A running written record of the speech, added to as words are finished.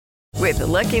With the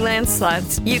Lucky Land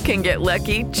Slots, you can get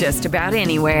lucky just about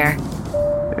anywhere.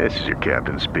 This is your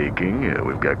captain speaking.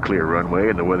 We've got clear runway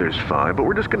and the weather's fine, but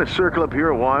we're just going to circle up here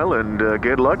a while and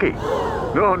get lucky.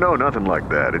 No, nothing like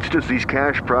that. It's just these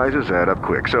cash prizes add up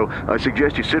quick. So I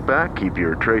suggest you sit back, keep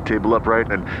your tray table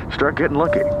upright, and start getting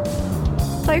lucky.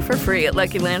 Play for free at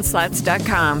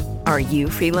LuckyLandSlots.com. Are you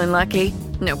feeling lucky?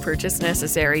 No purchase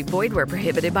necessary. Void where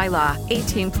prohibited by law.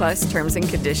 18 plus terms and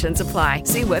conditions apply.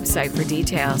 See website for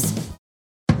details.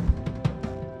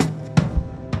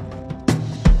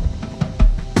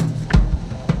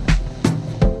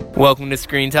 Welcome to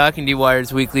Screen Talk,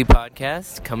 IndieWire's weekly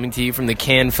podcast, coming to you from the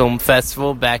Cannes Film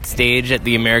Festival, backstage at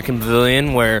the American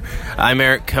Pavilion, where I'm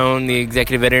Eric Cohn, the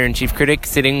executive editor and chief critic,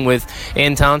 sitting with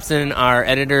Ann Thompson, our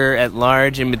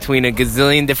editor-at-large, in between a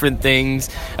gazillion different things,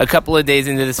 a couple of days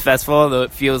into this festival, although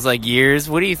it feels like years.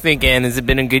 What do you think, Ann? Has it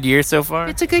been a good year so far?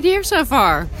 It's a good year so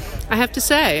far, I have to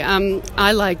say.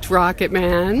 I liked Rocket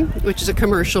Man, which is a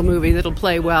commercial movie that'll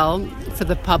play well for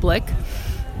the public.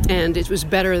 And it was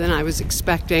better than I was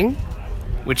expecting.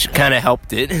 Which kind of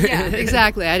helped it. Yeah,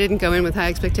 exactly. I didn't go in with high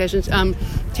expectations.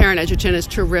 Taron Egerton is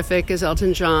terrific as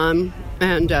Elton John.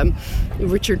 And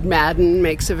Richard Madden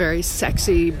makes a very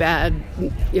sexy, bad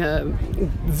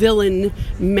villain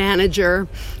manager,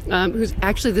 who's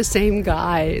actually the same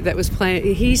guy that was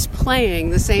playing. He's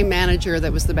playing the same manager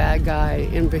that was the bad guy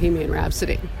in Bohemian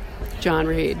Rhapsody. John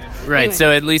Reed. Right, anyway.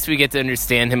 So at least we get to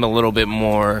understand him a little bit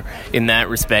more in that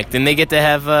respect, and they get to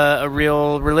have a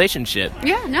real relationship.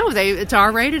 Yeah, no, it's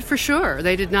R-rated for sure.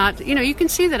 They did not, you can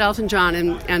see that Elton John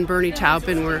and Bernie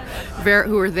Taupin who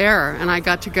were there, and I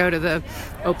got to go to the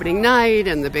opening night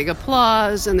and the big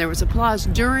applause, and there was applause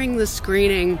during the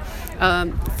screening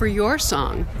for your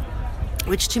song,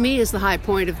 which to me is the high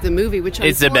point of the movie, which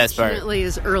it's the best part. Unfortunately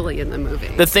is early in the movie.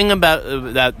 The thing about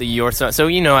the Your Song, so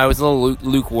I was a little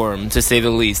lukewarm, to say the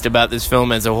least, about this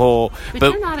film as a whole.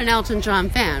 But you're not an Elton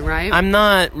John fan, right? I'm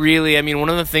not really. I mean, one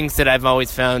of the things that I've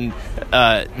always found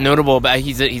notable about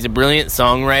he's a brilliant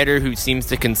songwriter who seems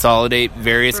to consolidate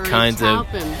various Bernie kinds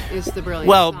Taupin is the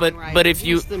brilliant songwriter. But if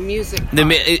you the music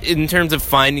in terms of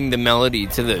finding the melody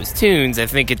to those tunes, I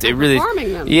think it really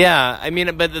performing them. Yeah, I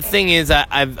mean, but the thing is,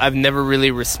 I've never really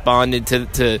responded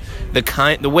to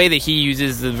the way that he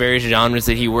uses the various genres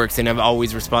that he works in. I've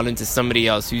always responded to somebody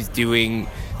else who's doing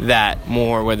that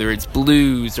more, whether it's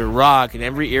blues or rock. In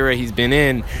every era he's been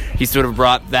in, he sort of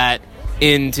brought that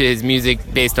into his music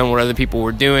based on what other people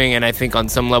were doing, and I think on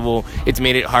some level it's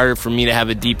made it harder for me to have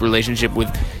a deep relationship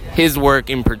with his work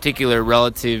in particular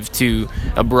relative to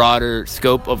a broader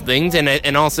scope of things,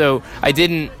 and also I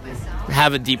didn't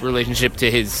have a deep relationship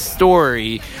to his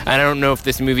story. I don't know if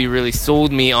this movie really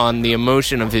sold me on the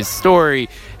emotion of his story.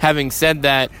 Having said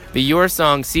that, the Your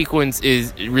Song sequence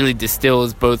really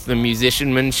distills both the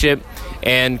musicianship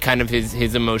and kind of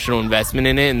his emotional investment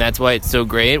in it, and that's why it's so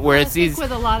great. Whereas I think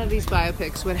with a lot of these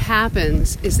biopics, what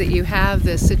happens is that you have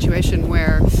this situation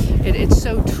where it's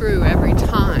so true every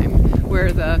time,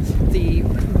 where the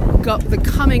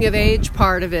coming of age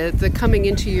part of it, the coming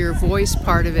into your voice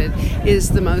part of it is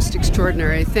the most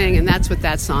extraordinary thing, and that's what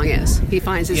that song is. He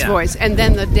finds his voice, and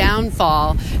then the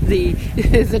downfall,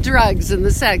 the drugs and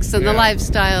the sex and the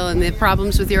lifestyle and the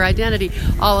problems with your identity,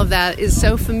 all of that is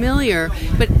so familiar.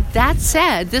 But that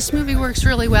said, this movie works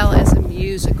really well as a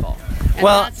musical. And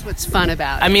that's what's fun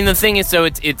about it. I mean, the thing is, so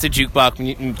it's a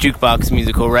jukebox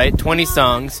musical, right? 20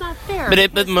 songs. It's not fair.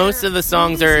 But most of the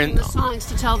songs are in the songs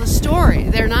to tell the story.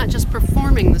 They're not just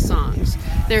performing the songs.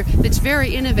 It's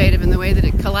very innovative in the way that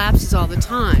it collapses all the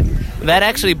time. That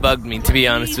actually bugged me, to be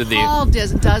honest with you. Paul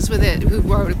does with it, who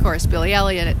wrote, of course, Billy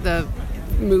Elliot, the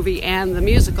movie and the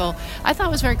musical, I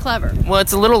thought was very clever. Well,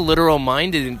 it's a little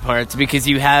literal-minded in parts because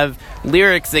you have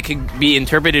lyrics that could be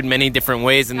interpreted many different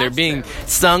ways, and they're being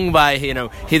sung by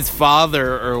his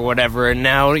father or whatever, and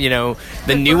now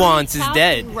the nuance is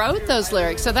dead. Wrote those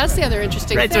lyrics, so that's the other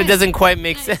interesting thing. So it doesn't quite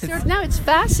make sense. No, it's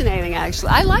fascinating, actually.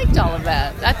 I liked all of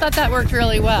that. I thought that worked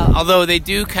really well. Although they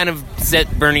do kind of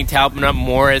set Bernie Taupin up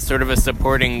more as sort of a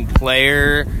supporting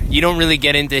player. You don't really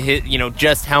get into his,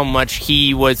 just how much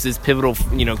he was this pivotal,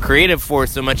 creative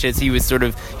force, so much as he was sort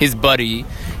of his buddy.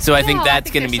 So I think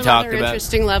that's going to be talked about.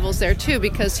 Interesting levels there too,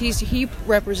 because he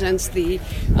represents the,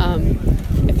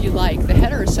 if you like, the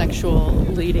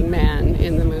heterosexual leading man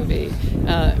in the movie,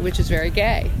 which is very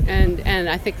gay, and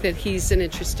I think that he's an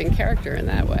interesting character in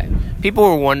that way. People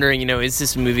were wondering, is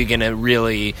this movie going to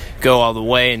really go all the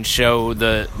way and show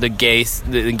the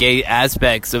gay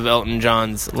aspects of Elton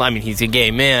John's? I mean, he's a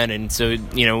gay man, and so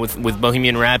with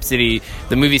Bohemian Rhapsody,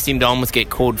 the movie seemed to almost get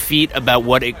cold feet about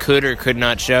what it could or could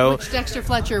not show. Which Dexter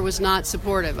Fletcher was not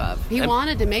supportive of. He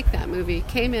wanted to make that movie,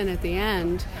 came in at the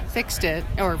end, fixed it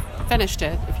or finished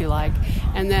it, if you like,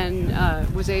 and then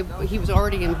he was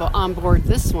already on board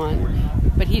this one.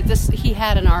 But he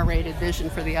had an R-rated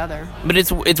vision for the other. But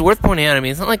it's worth pointing out, I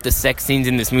mean, it's not like the sex scenes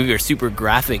in this movie are super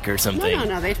graphic or something.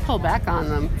 No, they pull back on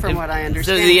them, from what I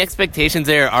understand. So the expectations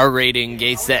there are R-rating,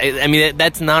 gay sex. I mean,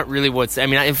 that's not really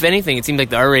if anything, it seems like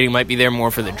the R-rating might be there more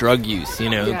for the drug use,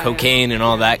 cocaine and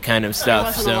all that kind of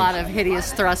stuff. There wasn't a lot of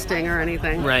hideous thrusting or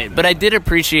anything. Right, but I did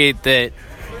appreciate that,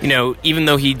 even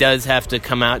though he does have to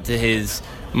come out to his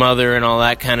mother and all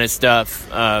that kind of stuff,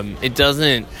 it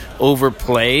doesn't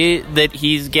overplay that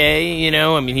he's gay.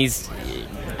 I mean, he's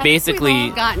basically... We've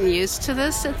all gotten used to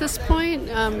this at this point.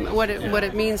 What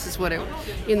it means is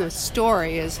in the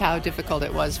story is how difficult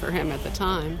it was for him at the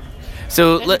time.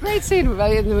 So there's a great scene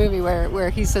in the movie where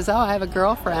he says, "Oh, I have a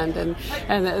girlfriend," and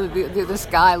this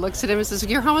guy looks at him and says,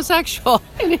 "You're homosexual,"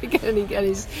 and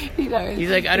he's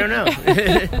like, "I don't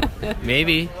know,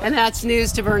 maybe." And that's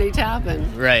news to Bernie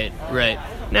Taupin. Right.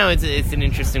 No, it's an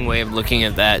interesting way of looking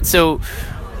at that. So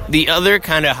the other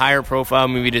kind of higher profile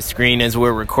movie to screen as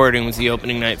we're recording was the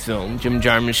opening night film, Jim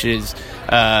Jarmusch's.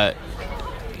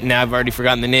 Now I've already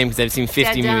forgotten the name because I've seen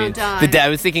 50 movies. I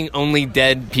was thinking Only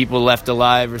Dead People Left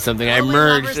Alive or something. I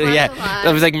merged.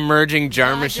 I was like merging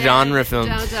Jarmusch genre films.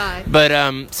 Don't die.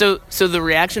 But so the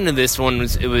reaction to this one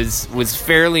was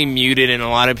fairly muted, and a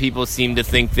lot of people seemed to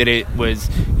think that it was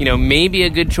maybe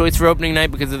a good choice for opening night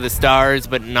because of the stars,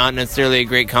 but not necessarily a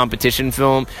great competition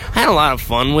film. I had a lot of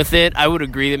fun with it. I would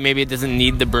agree that maybe it doesn't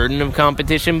need the burden of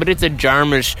competition, but it's a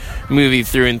Jarmusch movie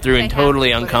through and through, and totally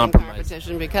uncompromised.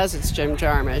 Because it's Jim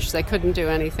Jarmusch. They couldn't do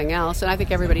anything else. And I think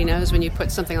everybody knows when you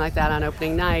put something like that on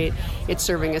opening night, it's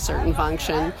serving a certain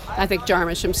function. I think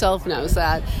Jarmusch himself knows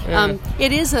that. Yeah.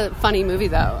 It is a funny movie,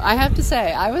 though. I have to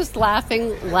say, I was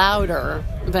laughing louder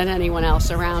than anyone else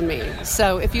around me.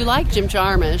 So if you like Jim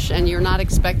Jarmusch and you're not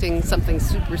expecting something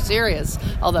super serious,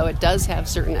 although it does have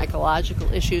certain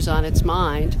ecological issues on its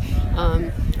mind,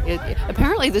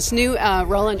 apparently this new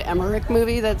Roland Emmerich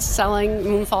movie that's selling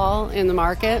Moonfall in the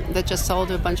market, that just sold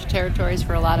to a bunch of territories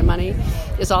for a lot of money,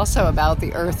 is also about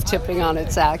the Earth tipping on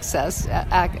its axis.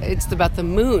 It's about the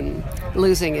moon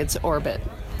losing its orbit.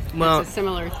 Well, it's a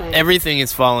similar thing. Everything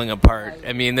is falling apart.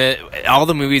 I mean, all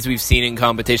the movies we've seen in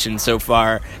competition so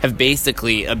far have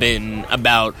basically been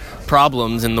about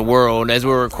problems in the world. As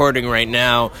we're recording right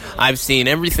now, I've seen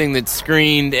everything that's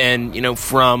screened, and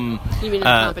from you mean in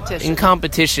competition? In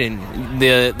competition,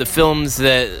 the films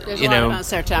that there's a lot about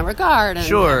Certain Regard. And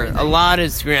sure, everything. A lot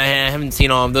is screened. I haven't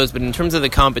seen all of those, but in terms of the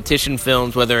competition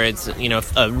films, whether it's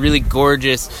a really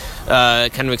gorgeous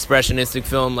kind of expressionistic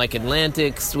film like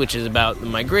Atlantics, which is about the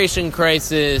migration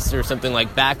crisis, or something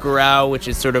like Bacurau, which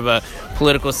is sort of a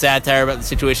political satire about the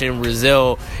situation in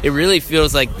Brazil, it really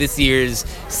feels like this year's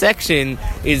section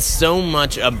is so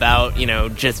much about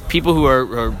just people who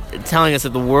are telling us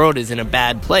that the world is in a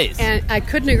bad place. And I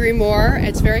couldn't agree more.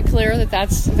 It's very clear that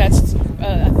that's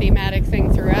a thematic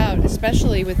thing throughout,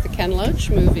 especially with the Ken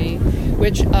Loach movie,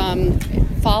 which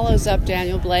follows up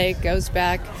Daniel Blake, goes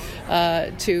back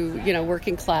to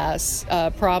working class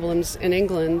problems in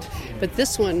England, but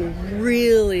this one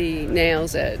really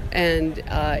nails it and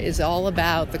is all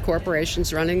about the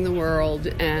corporations running the world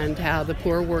and how the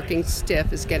poor working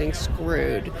stiff is getting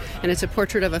screwed. And it's a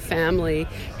portrait of a family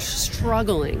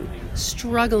struggling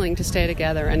to stay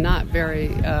together and not very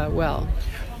well.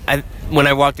 When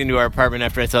I walked into our apartment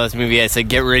after I saw this movie, I said,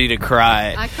 "Get ready to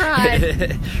cry." I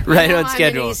cried. Right on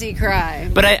schedule. I'm an easy cry.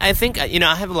 But I think, I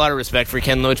have a lot of respect for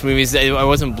Ken Loach movies. I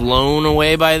wasn't blown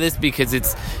away by this because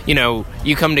it's,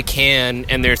 you come to Cannes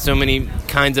and there's so many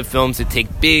kinds of films that take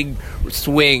big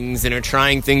swings and are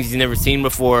trying things you've never seen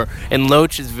before. And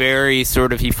Loach is very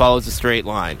he follows a straight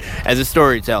line as a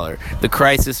storyteller. The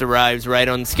crisis arrives right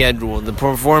on schedule. The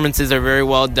performances are very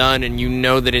well done, and you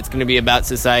know that it's going to be about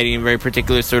society in a very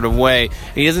particular sort of way.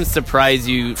 And he doesn't surprise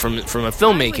you from a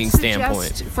filmmaking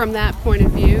standpoint. From that point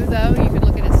of view, though, you could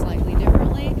look at it slightly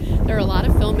differently. There are a lot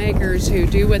of filmmakers who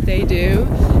do what they do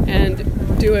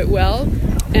and do it well,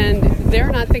 and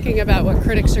they're not thinking about what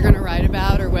critics are going to write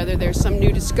about, or whether there's some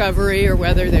new discovery, or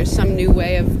whether there's some new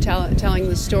way of telling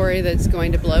the story that's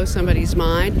going to blow somebody's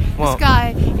mind. This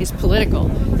guy is political.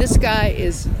 This guy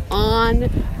is on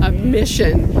a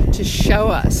mission to show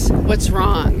us what's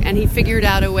wrong, and he figured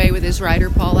out a way with his writer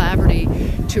Paul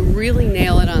Laverty to really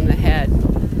nail it on the head.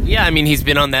 Yeah, I mean, he's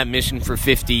been on that mission for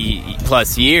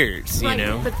 50-plus years, right, you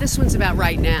know. But this one's about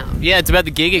right now. Yeah, it's about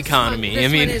the gig economy.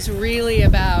 This one is really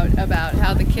about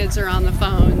how the kids are on the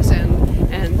phones,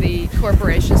 and the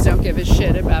corporations don't give a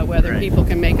shit about whether people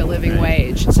can make a living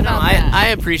wage. It's about that. I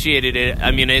appreciated it.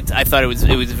 I mean, I thought it was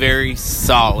very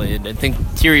solid. I think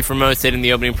Thierry Frémaux said in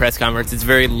the opening press conference, it's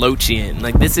very Loachian.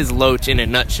 Like, this is Loach in a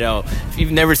nutshell. If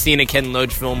you've never seen a Ken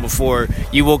Loach film before,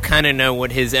 you will kind of know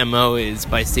what his MO is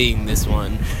by seeing this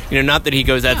one. You know, not that he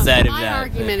goes outside of that. My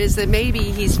argument is that maybe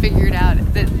he's figured out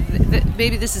that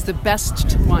maybe this is the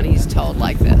best one he's told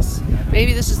like this.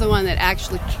 Maybe this is the one that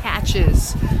actually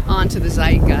catches onto the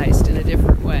zeitgeist in a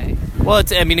different way. Well,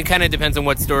 it kind of depends on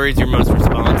what stories you're most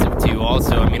responsive to.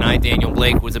 Also, I mean, Daniel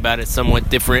Blake was about a somewhat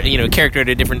different, character at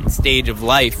a different stage of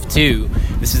life too.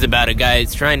 This is about a guy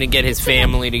who's trying to get his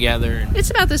family together. It's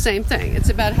about the same thing. It's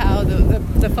about how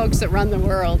the folks that run the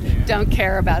world don't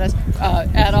care about us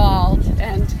at all,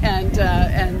 and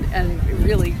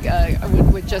really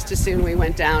would just as soon we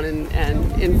went down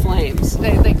in flames.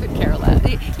 They could care less.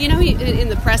 In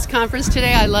the press conference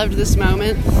today, I loved this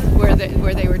moment where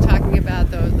they were talking about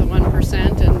the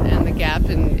 1% and the gap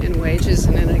in wages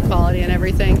and inequality and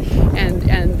everything, and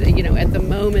at the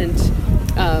moment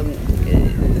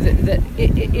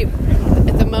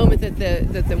that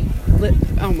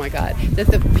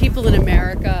the people in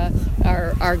America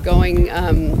are going.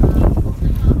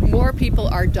 More people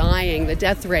are dying. The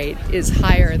death rate is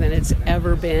higher than it's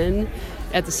ever been.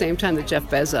 At the same time that Jeff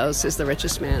Bezos is the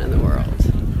richest man in the world.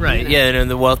 Right. Yeah. And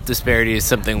the wealth disparity is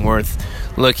something worth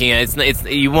looking at. It's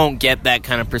you won't get that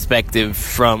kind of perspective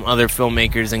from other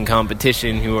filmmakers in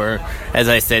competition who are, as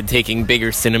I said, taking bigger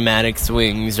cinematic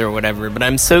swings or whatever. But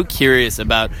I'm so curious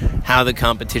about how the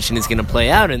competition is going to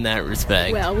play out in that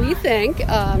respect. Well, we think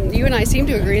you and I seem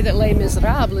to agree that Les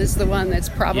Miserables is the one that's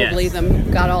probably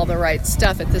got all the right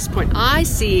stuff at this point. I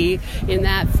see in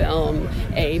that film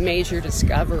a major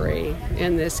discovery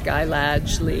in this guy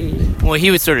Ladgley. Well,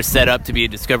 he was sort of set up to be a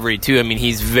discovery too. I mean,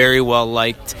 he's very well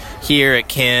liked here at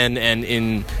Cannes and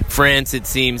in France, it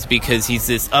seems, because he's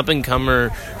this up-and-comer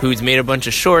who's made a bunch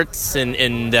of shorts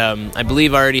and I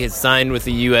believe already has signed with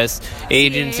the U.S.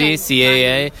 agency,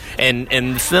 CAA,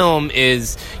 and the film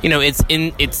is,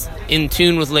 it's in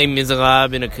tune with Les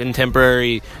Miserables in a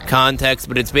contemporary context,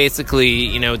 but it's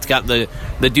basically, it's got the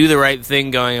do the right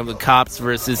thing going of the cops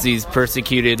versus these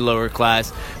persecuted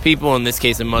lower-class people, in this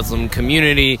case a Muslim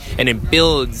community, and it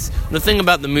builds. The thing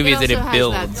about the movie is that it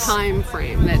builds. That time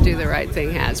frame that Do the Right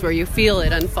Thing has, where you feel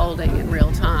it unfolding in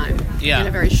real time in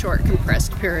a very short,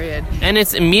 compressed period. And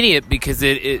it's immediate because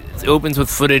it opens with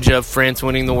footage of France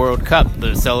winning the World Cup,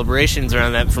 the celebrations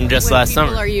around that from just last summer.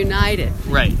 People are united.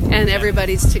 Right. And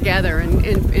everybody's together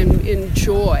in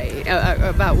joy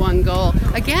about one goal.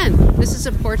 Again, this is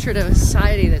a portrait of a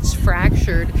society that's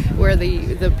fractured, where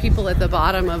the people at the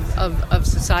bottom of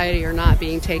society are not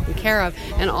being taken care of,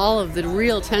 and all of the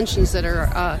real tensions that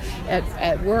are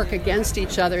at work against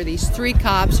each other. These three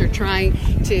cops are trying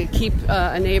to keep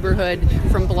a neighborhood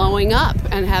from blowing up,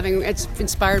 and it's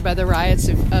inspired by the riots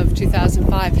of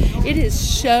 2005. It is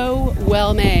so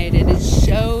well made. It is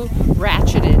so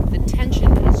ratcheted. The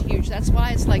tension is huge. That's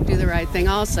why it's like Do the Right Thing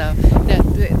also.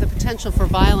 That the potential for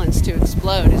violence to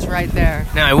explode is right there.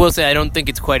 Now, I will say I don't think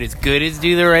it's quite as good as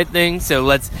Do the Right Thing, so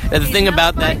the thing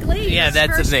about that...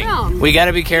 that's the thing. Film. We got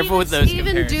to be careful with those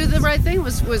Even Do the Right Thing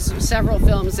was several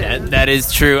films in. That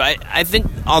is true. I think,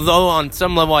 although on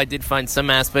some level I did find some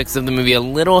aspects of the movie a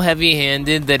little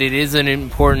heavy-handed, that it is an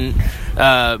important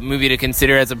movie to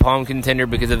consider as a Palme contender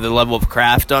because of the level of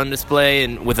craft on display,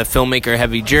 and with a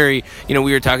filmmaker-heavy jury. We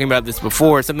were talking about this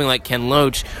before. Something like Ken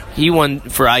Loach, he won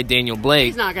for Daniel Blake.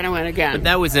 He's not going to win again. But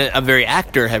that was a very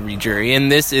actor-heavy jury,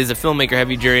 and this is a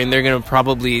filmmaker-heavy jury, and they're going to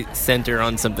probably center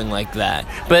on something like that.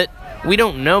 But we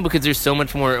don't know because there's so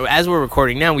much more. As we're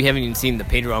recording now, we haven't even seen the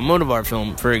Pedro Almodovar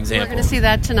film, for example. We're going to see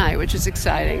that tonight, which is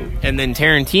exciting. And then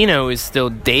Tarantino is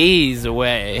still days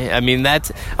away. I mean,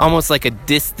 that's almost like a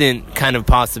distant kind of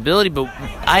possibility, but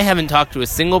I haven't talked to a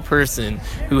single person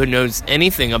who knows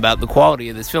anything about the quality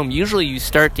of this film. Usually you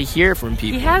start to hear from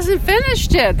people. He hasn't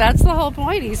finished it. That's the whole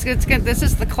point. This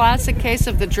is the classic case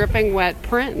of the dripping wet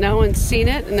print. No one's seen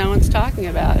it, and no one's talking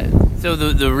about it. So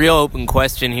the real open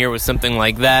question here with something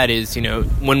like that is,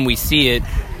 when we see it,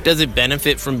 does it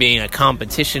benefit from being a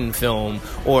competition film,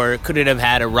 or could it have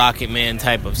had a Rocket Man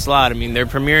type of slot? I mean, they're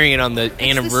premiering it on the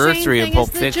anniversary of Pulp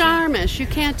Fiction. It's the Jarmusch. You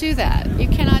can't do that. You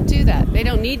cannot do that. They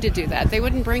don't need to do that. They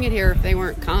wouldn't bring it here if they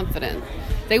weren't confident.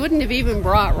 They wouldn't have even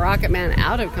brought Rocket Man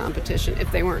out of competition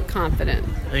if they weren't confident.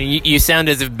 I mean, you sound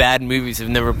as if bad movies have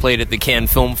never played at the Cannes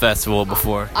Film Festival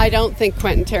before. I don't think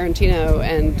Quentin Tarantino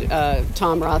and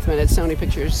Tom Rothman at Sony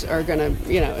Pictures are going to,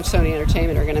 Sony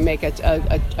Entertainment are going to make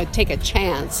take a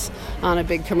chance on a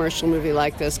big commercial movie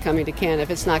like this coming to Cannes if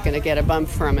it's not going to get a bump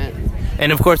from it.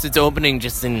 And of course, it's opening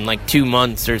just in like 2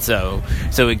 months or so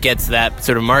it gets that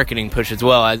sort of marketing push as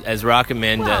well as Rocket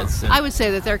Man does. I would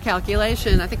say that their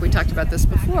calculation, I think we talked about this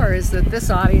before, is that this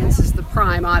audience is the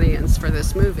prime audience for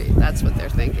this movie. That's what they're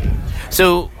thinking.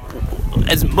 So,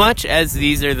 as much as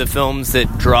these are the films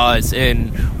that draw us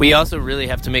in, we also really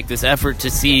have to make this effort to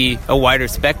see a wider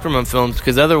spectrum of films,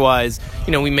 because otherwise,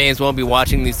 we may as well be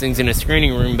watching these things in a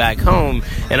screening room back home.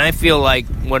 And I feel like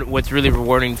what's really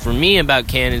rewarding for me about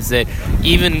Cannes is that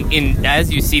even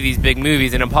as you see these big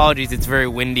movies, and apologies, it's very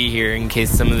windy here in case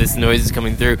some of this noise is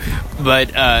coming through,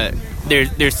 but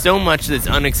there's so much that's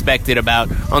unexpected about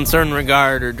Uncertain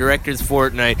Regard or Director's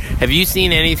Fortnight. Have you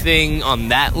seen anything on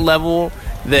that level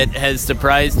that has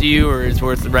surprised you or is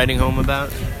worth writing home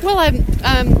about? Well,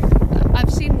 I've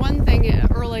seen one thing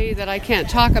early that I can't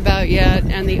talk about yet,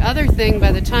 and the other thing,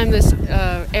 by the time this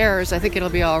airs, I think it'll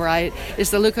be all right,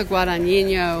 is the Luca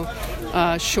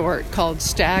Guadagnino short called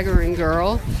Staggering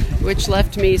Girl, which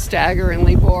left me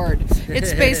staggeringly bored.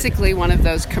 It's basically one of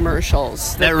those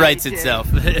commercials that writes itself.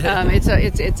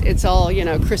 It's all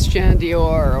Christian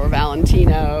Dior or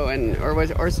Valentino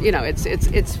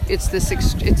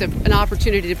it's an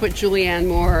opportunity to put Julianne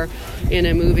Moore in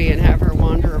a movie and have her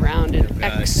wander around in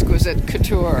exquisite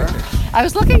couture. I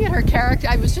was looking at her character.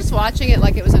 I was just watching it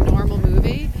like it was a normal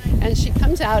movie, and she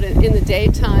comes out in the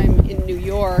daytime in New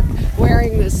York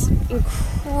wearing this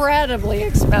incredibly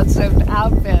expensive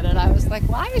outfit, and I was like,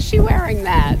 why is she wearing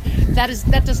that?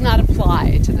 That does not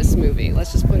apply to this movie.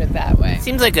 Let's just put it that way.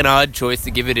 Seems like an odd choice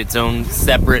to give it its own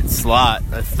separate slot,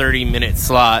 a 30-minute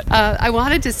slot. I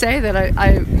wanted to say that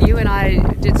you and I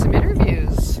did some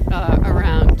interviews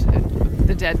around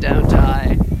The Dead Don't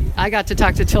Die. I got to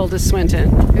talk to Tilda Swinton,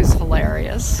 who's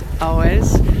hilarious,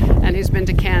 always, and who's been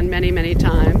to Cannes many, many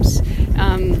times.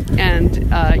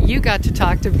 And you got to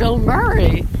talk to Bill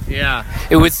Murray. Yeah,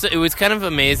 it was kind of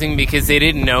amazing because they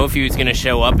didn't know if he was going to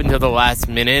show up until the last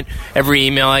minute. Every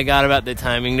email I got about the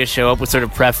timing to show up was sort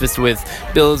of prefaced with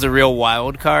Bill is a real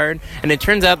wild card. And it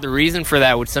turns out the reason for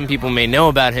that, which some people may know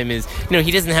about him, is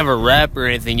he doesn't have a rep or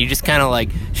anything. You just kind of like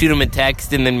shoot him a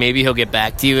text and then maybe he'll get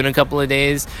back to you in a couple of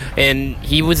days. And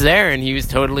he was there and he was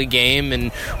totally game.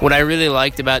 And what I really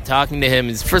liked about talking to him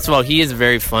is, first of all, he is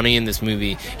very funny in this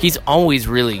movie. He's always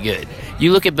really good.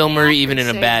 You look at Bill Murray even in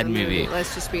a bad movie.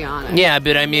 Let's just be honest. Yeah,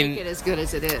 but I mean, make it as good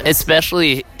as it is.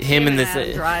 Especially him in this.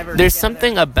 There's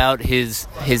something about his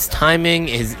timing.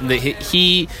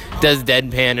 He does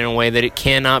deadpan in a way that it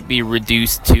cannot be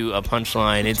reduced to a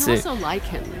punchline. It's also like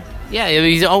him. Yeah,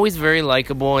 he's always very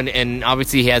likable, and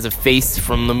obviously he has a face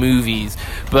from the movies.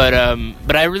 But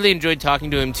I really enjoyed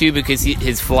talking to him too, because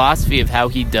his philosophy of how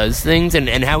he does things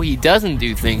and how he doesn't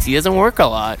do things, he doesn't work a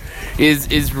lot,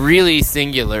 is really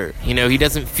singular. He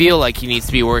doesn't feel like he needs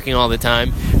to be working all the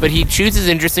time, but he chooses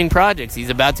interesting projects. He's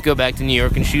about to go back to New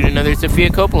York and shoot another Sofia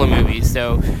Coppola movie,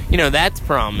 so that's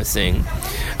promising.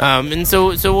 And so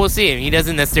we'll see. He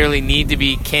doesn't necessarily need to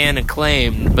be Cannes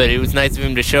acclaimed, but it was nice of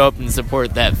him to show up and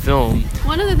support that film.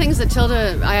 One of the things that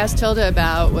I asked Tilda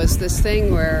about was this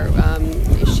thing where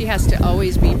she has to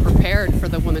always be prepared for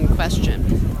the woman question.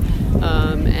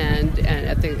 And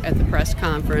at the press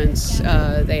conference,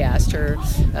 they asked her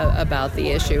about the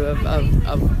issue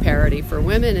of parity for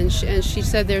women, and she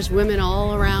said, "There's women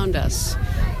all around us.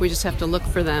 We just have to look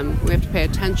for them. We have to pay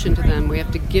attention to them. We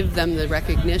have to give them the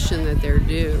recognition that they're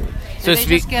due." So they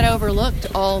just get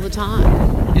overlooked all the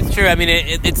time. It's true. I mean,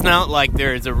 it's not like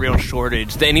there is a real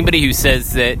shortage. Anybody who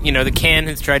says that, the Cannes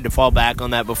has tried to fall back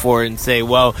on that before and say,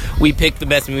 well, we pick the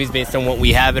best movies based on what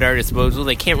we have at our disposal.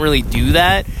 They can't really do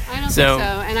that. I don't think so.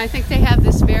 And I think they have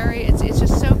this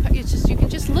you can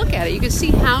just look at it. You can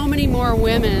see how many more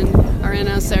women are in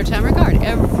Un Certain Regard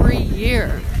every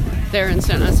year. They're in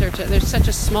Un Certain. There's such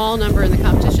a small number in the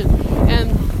competition.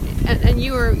 And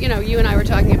you and I were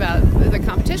talking about the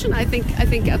competition. I think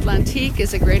Atlantique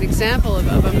is a great example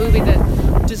of a movie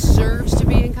that deserves to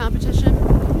be in competition,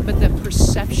 but the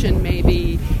perception may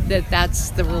be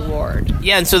that's the reward.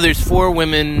 Yeah, and so there's 4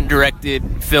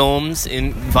 women-directed films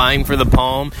vying for the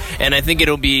Palm, and I think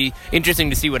it'll be interesting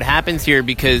to see what happens here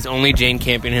because only Jane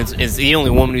Campion is the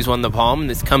only woman who's won the Palm, and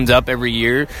this comes up every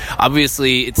year.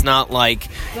 Obviously, it's not like...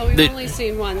 Well, we've only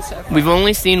seen one so far. We've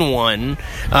only seen one,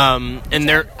 and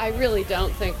I really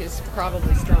don't think is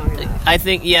probably strong enough. I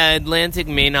think, yeah, Atlantic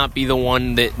may not be the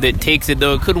one that takes it,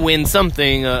 though it could win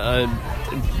something,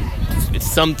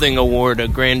 something award, a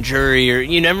grand jury, or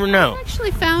you never know. I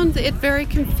actually found it very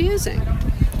confusing.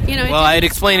 Well, I'd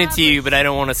explain it to you, but I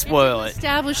don't want to spoil it.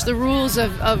 Establish the rules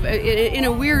of in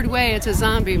a weird way, it's a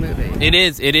zombie movie.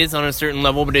 It is on a certain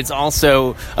level, but it's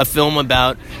also a film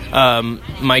about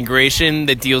migration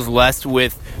that deals less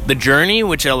with the journey,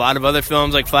 which a lot of other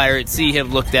films like Fire at Sea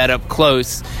have looked at up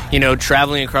close,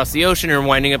 traveling across the ocean or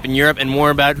winding up in Europe, and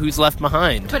more about who's left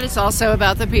behind. But it's also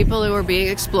about the people who are being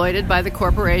exploited by the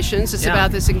corporations. It's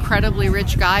about this incredibly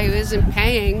rich guy who isn't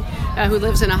paying, who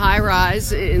lives in a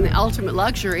high-rise in the ultimate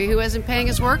luxury, who isn't paying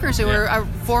his workers, who are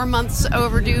 4 months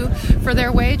overdue for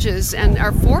their wages and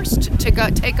are forced to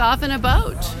take off in a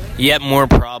boat. Yet more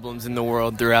problems in the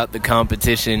world throughout the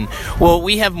competition. Well,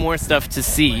 we have more stuff to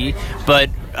see, but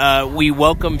we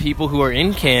welcome people who are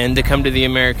in Cannes to come to the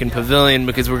American Pavilion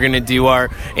because we're going to do our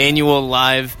annual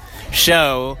live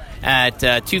show at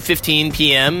 2:15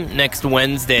 p.m. next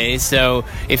Wednesday. So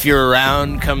if you're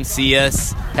around, come see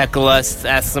us, heckle us,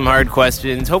 ask some hard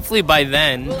questions. Hopefully by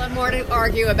then... We'll have more to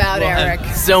argue about, Eric.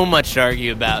 Have so much to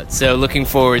argue about, so looking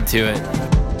forward to it.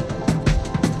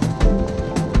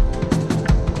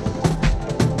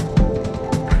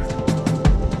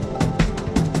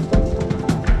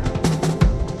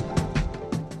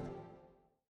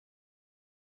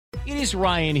 It is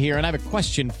Ryan here, and I have a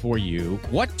question for you.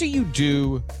 What do you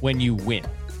do when you win?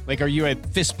 Like, are you a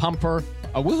fist pumper,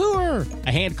 a woohooer,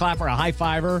 a hand clapper, a high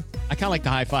fiver? I kind of like the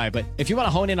high five, but if you want to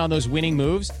hone in on those winning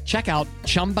moves, check out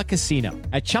Chumba Casino.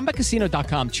 At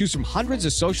ChumbaCasino.com, choose from hundreds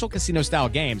of social casino-style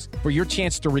games for your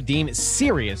chance to redeem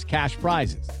serious cash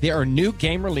prizes. There are new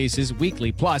game releases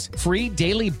weekly, plus free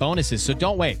daily bonuses, so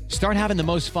don't wait. Start having the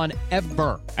most fun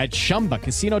ever at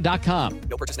ChumbaCasino.com.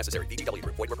 No purchase necessary. VGW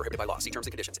Group. Void where prohibited by law. See terms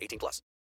and conditions. 18+.